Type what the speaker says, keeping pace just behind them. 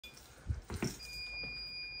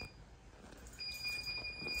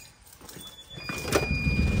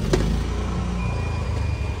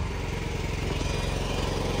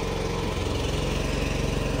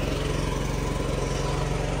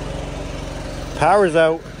Power's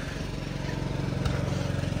out.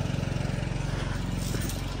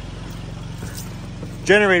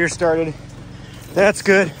 Generator started. That's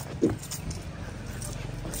good.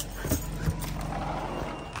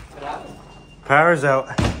 Power's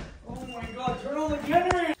out. Oh my god, turn on the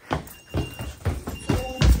generator!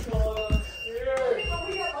 Oh god, serious. Oh,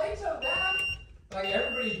 we got lights out back. Like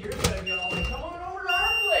everybody here's gonna be all like, come on over to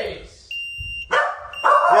our place.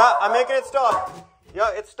 Yeah, I'm making it stop. Yeah,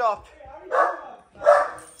 it stopped.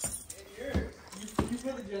 You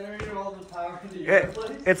put the generator all the power into your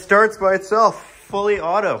place? It starts by itself, fully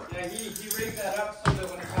auto. Yeah, he rigged that up so that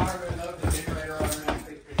when the power goes out, the generator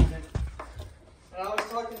automatically kicks in. And I was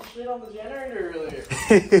talking shit on the generator earlier.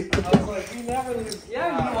 I was like, we never lose.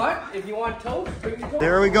 Yeah, you know what? If you want toast, bring your toast.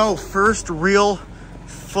 There we go. First real,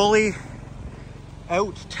 fully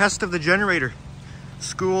out test of the generator.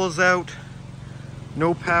 School's out,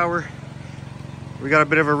 no power. We got a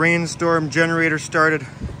bit of a rainstorm, generator started,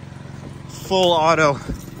 full auto.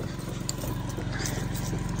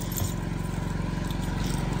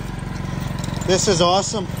 This is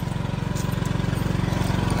awesome.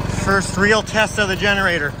 First real test of the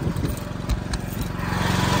generator.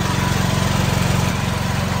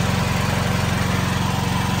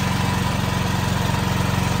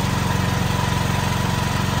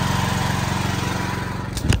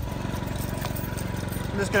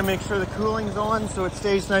 I'm just gonna make sure the cooling's on so it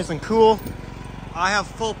stays nice and cool. I have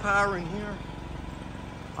full power in here.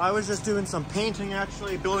 I was just doing some painting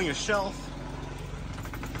actually, building a shelf.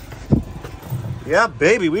 Yeah,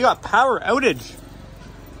 baby, we got power outage.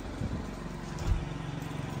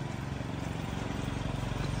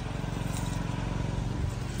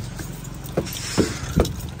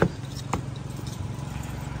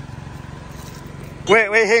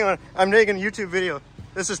 Wait, hang on. I'm making a YouTube video.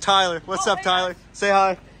 This is Tyler. What's up, Tyler? Say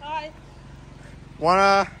hi. Hi.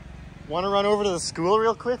 Wanna run over to the school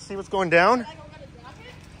real quick, see what's going down? Can I go get a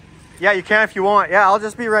jacket? Yeah, you can if you want. Yeah, I'll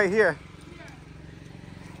just be right here.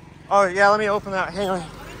 Oh, yeah, let me open that. Hang on. Do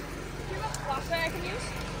you have a flashlight I can use?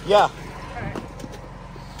 Yeah.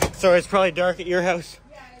 Alright. Sorry, it's probably dark at your house.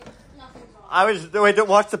 Yeah, nothing's on. I was, wait, don't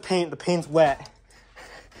watch the paint. The paint's wet.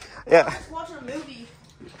 Yeah. I was watching a movie.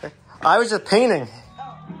 I was just painting.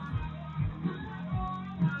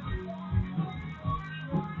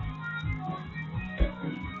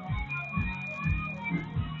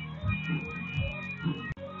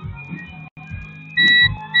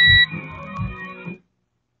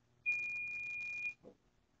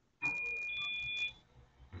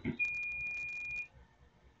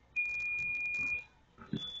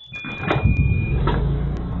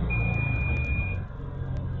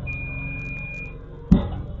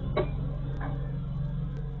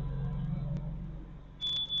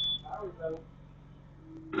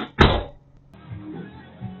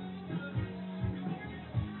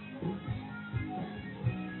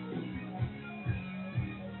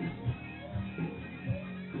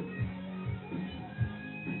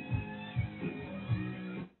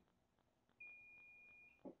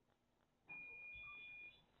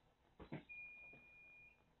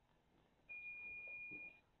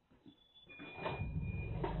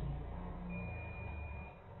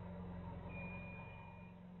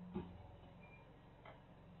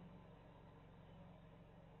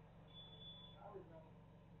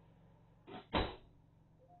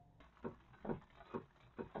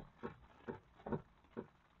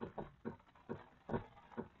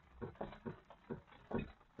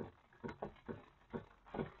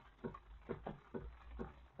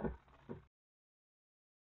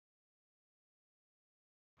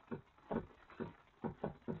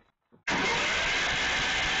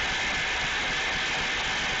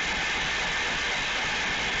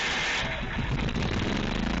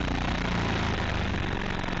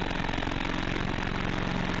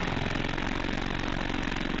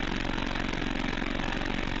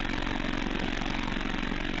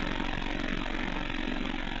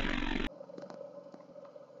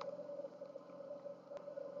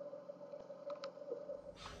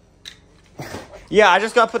 Yeah, I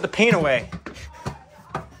just got to put the paint away.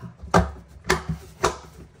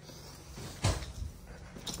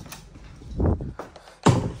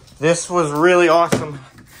 This was really awesome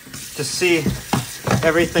to see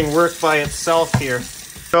everything work by itself here.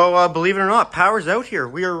 So believe it or not, power's out here.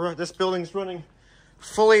 This building's running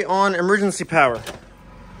fully on emergency power.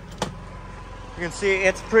 You can see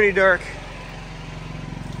it's pretty dark.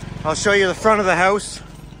 I'll show you the front of the house.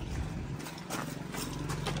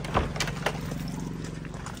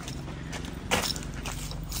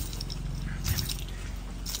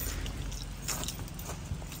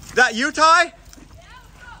 That you, Ty? Yeah,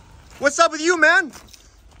 What's up with you, man?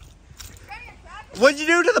 Getting a What'd you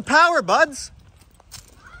do to the power, buds?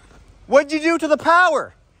 What'd you do to the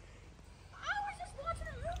power? I was just watching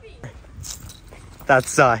a movie.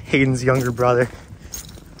 That's Hayden's younger brother.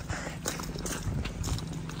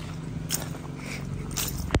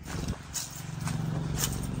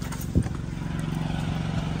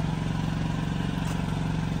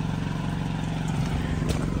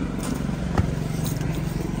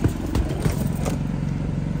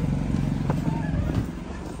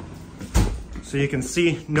 So you can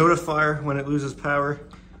see notifier when it loses power.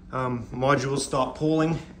 Modules stop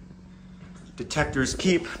pulling. Detectors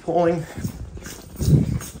keep pulling.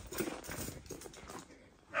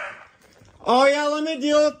 Oh yeah, let me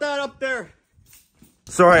deal with that up there.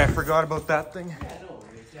 Sorry, I forgot about that thing. Yeah, no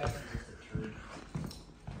worries. Yeah,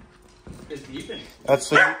 it's beeping. That's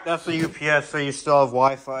the UPS, so you still have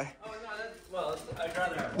Wi-Fi. Oh no, that's well. I'd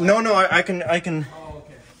rather have. No, I can Oh,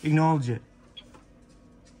 okay. acknowledge it.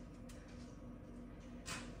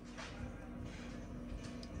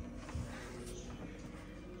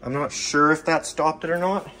 I'm not sure if that stopped it or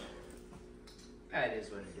not. That is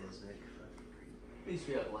what it is, Nick. At least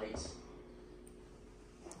we have lights.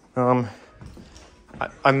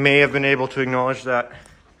 I may have been able to acknowledge that.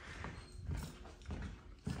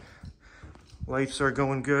 Lights are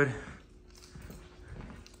going good.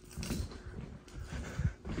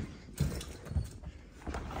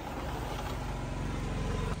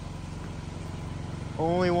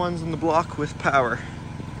 Only ones in the block with power.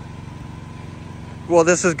 Well,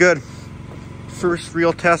 this is good. First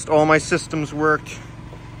real test, all my systems worked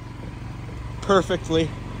perfectly.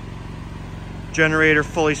 Generator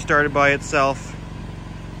fully started by itself.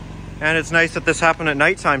 And it's nice that this happened at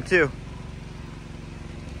nighttime too.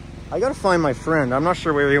 I gotta find my friend. I'm not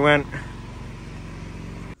sure where he went.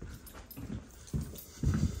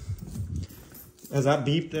 Has that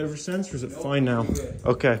beeped ever since, or is it fine now? Good.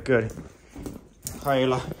 Okay, good.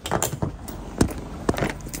 Hyla.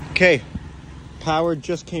 Okay, power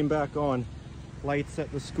just came back on. Lights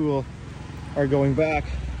at the school are going back.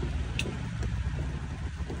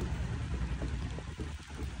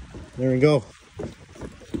 There we go.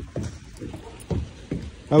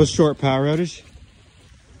 That was short power outage.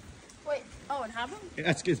 Wait, oh, it happened?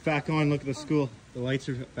 It's back on. Look at the school. The lights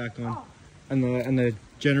are back on. Oh. And the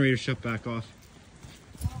generator shut back off.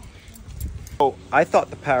 Oh, I thought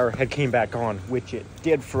the power had came back on, which it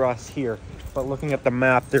did for us here. But looking at the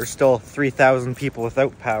map, there's still 3,000 people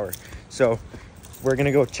without power. So we're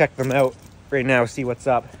gonna go check them out right now, see what's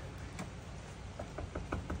up.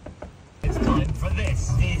 It's time for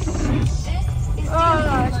this. Oh,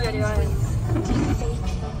 no, it's video.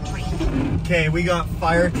 Okay, we got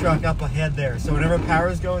fire truck up ahead there. So whenever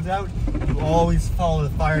power goes out, you always follow the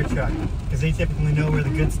fire truck because they typically know where the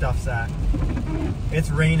good stuff's at.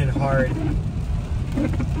 It's raining hard.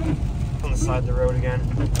 On the side of the road again.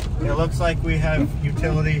 It looks like we have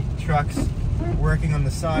utility trucks working on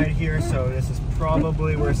the side here, so this is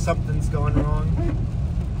probably where something's going wrong.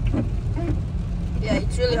 Yeah,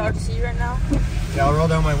 it's really hard to see right now. Yeah, I'll roll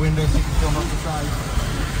down my window so you can film up the side.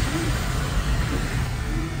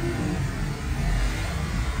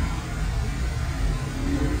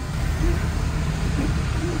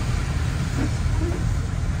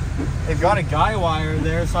 They've got a guy wire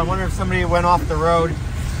there, so I wonder if somebody went off the road.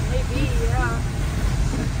 Maybe, yeah.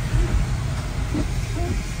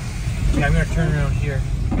 Okay, I'm gonna turn around here.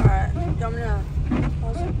 Alright, do you want me to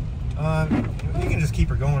pause it? You can just keep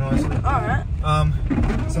her going, honestly. Alright.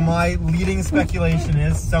 So my leading speculation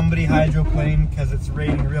is somebody hydroplaned because it's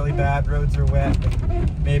raining really bad, roads are wet,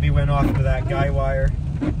 and maybe went off to that guy wire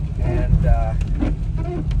and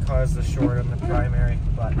caused the short on the primary,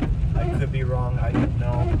 but I could be wrong, I don't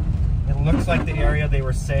know. It looks like the area they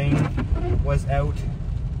were saying was out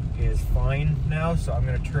is fine now, so I'm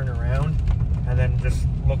going to turn around and then just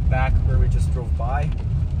look back where we just drove by.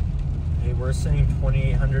 They were saying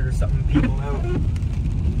 2,800 or something people out,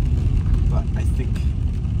 but I think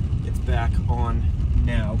it's back on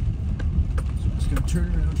now. So I'm just going to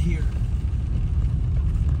turn around here.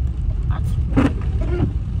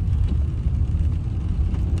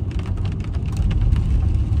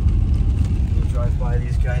 We'll drive by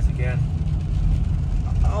these guys again.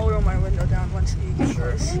 I'll roll my window down once you get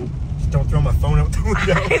Sure. close. Just don't throw my phone out the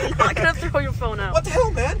window. I'm not gonna throw your phone out. What the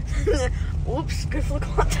hell, man? Oops, good for the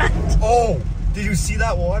content. Oh, did you see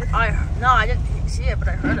that water? No, I didn't see it, but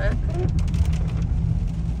I heard it.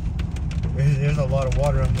 There's a lot of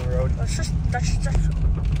water on the road. That's just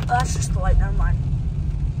the light. Never mind.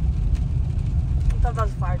 I thought that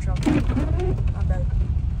was a fire truck. Not bad.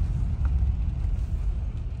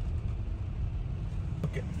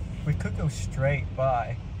 Okay, we could go straight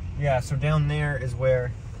by. Yeah, so down there is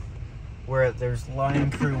where where there's line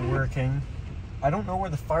crew working. I don't know where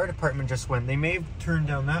the fire department just went. They may have turned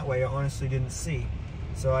down that way. I honestly didn't see.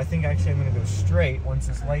 So I think actually I'm going to go straight once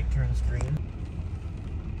this light turns green.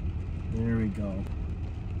 There we go.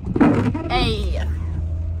 Hey.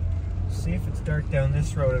 See if it's dark down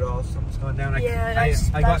this road at all. Something's gone down. Yeah,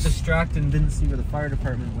 I got distracted and didn't see where the fire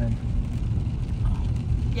department went.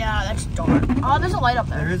 Yeah, that's dark. Oh, there's a light up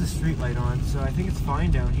there. There is a street light on, so I think it's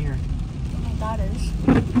fine down here. I don't know what that is.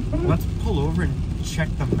 Let's pull over and check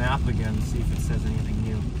the map again, see if it says anything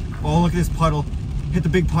new. Oh, look at this puddle. Hit the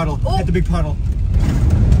big puddle. Oh. Hit the big puddle.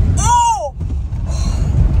 Oh!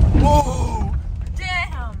 Whoa!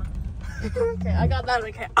 Damn! Okay, I got that.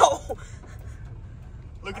 Okay. Oh!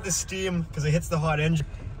 Look at the steam, because it hits the hot engine.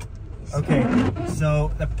 Okay,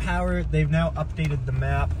 so the power, they've now updated the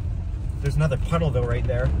map. There's another puddle though right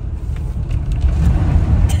there.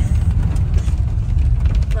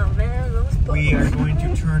 Oh man, those puddles. We are going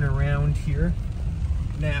to turn around here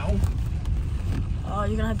now. Oh,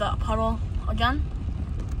 you're gonna hit that puddle again?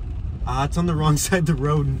 It's on the wrong side of the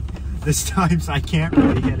road this time, so I can't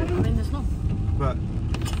really hit it. I mean, there's no. But,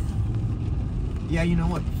 yeah, you know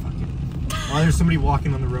what? Fuck it. Oh, there's somebody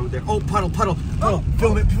walking on the road there. Oh, puddle, puddle, puddle. Oh,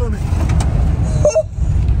 film it, film it.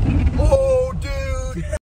 Oh, dude.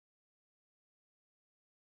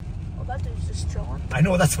 Oh, that dude's just chilling. I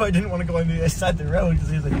know, that's why I didn't want to go on the other side of the road, because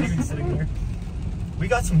there's a dude sitting there. We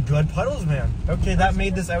got some good puddles, man. Okay, that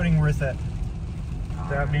made this outing worth it.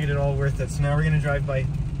 That made it all worth it. So now we're going to drive by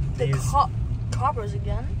The these. coppers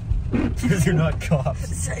again? Because they're not cops.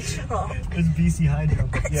 Say, shut up. It's BC Hydro.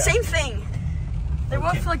 Yeah. Same thing. They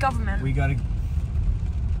work for the government. We gotta.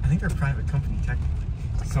 I think they're a private company, technically.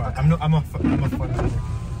 Sorry, I'm a fun.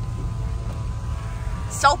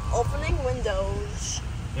 Self-opening windows.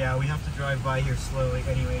 Yeah, we have to drive by here slowly,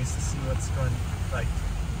 anyways, to see what's going. Like,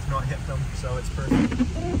 to not hit them. So it's perfect.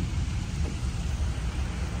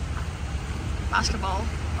 Basketball.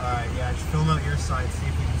 All right, yeah, just film out your side, see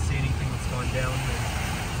if we can see anything that's gone down here.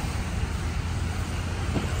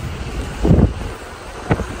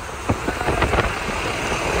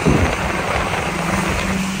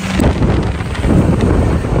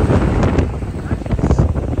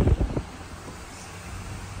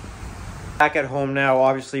 Back at home now,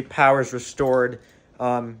 obviously power's restored.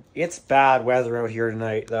 It's bad weather out here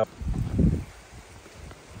tonight though.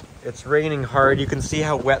 It's raining hard. You can see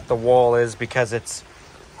how wet the wall is because it's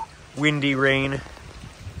windy rain.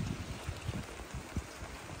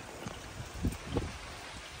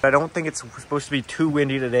 I don't think it's supposed to be too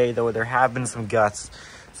windy today though. There have been some gusts.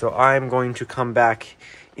 So I'm going to come back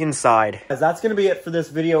inside. That's going to be it for this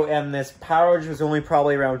video, and this power outage was only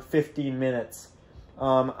probably around 15 minutes.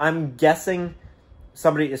 I'm guessing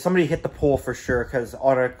somebody hit the pole for sure, because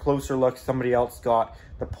on a closer look, somebody else got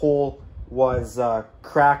the pole was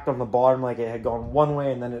cracked on the bottom, like it had gone one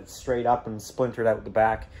way and then it's straight up and splintered out the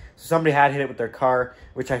back. So somebody had hit it with their car,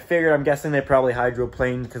 which I figured. I'm guessing they probably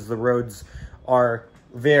hydroplaned because the roads are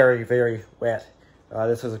very, very wet.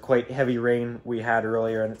 This was a quite heavy rain we had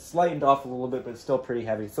earlier, and it's lightened off a little bit, but it's still pretty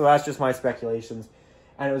heavy. So that's just my speculations.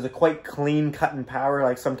 And it was a quite clean cut in power.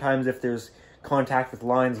 Like sometimes if there's contact with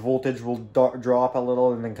lines, voltage will drop a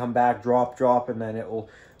little and then come back, drop, and then it will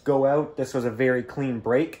go out. This was a very clean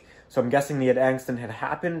break. So I'm guessing the accident had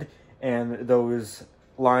happened and those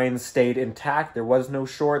lines stayed intact. There was no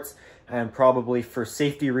shorts, and probably for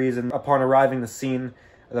safety reasons, upon arriving the scene,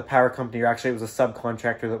 the power company, or actually it was a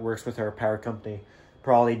subcontractor that works with our power company,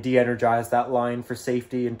 probably de-energized that line for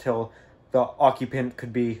safety until the occupant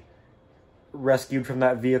could be rescued from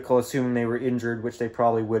that vehicle, assuming they were injured, which they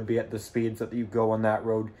probably would be at the speeds that you go on that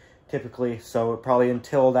road typically. So probably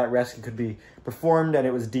until that rescue could be performed and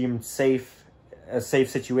it was deemed safe, a safe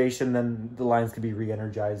situation, then the lines could be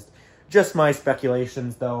re-energized. Just my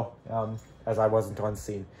speculations though, as I wasn't on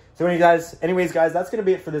scene. So anyways guys, that's going to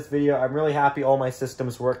be it for this video. I'm really happy all my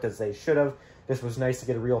systems worked as they should have. This was nice to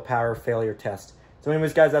get a real power failure test. So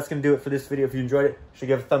anyways guys, that's going to do it for this video. If you enjoyed it, you should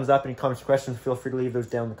give a thumbs up. Any comments or questions, feel free to leave those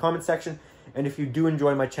down in the comment section. And if you do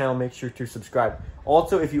enjoy my channel, make sure to subscribe.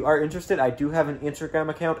 Also, if you are interested, I do have an Instagram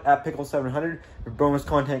account at Pickle700 for bonus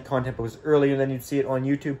content. Content goes earlier than you'd see it on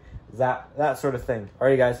YouTube. That sort of thing.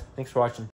 Alrighty guys, thanks for watching.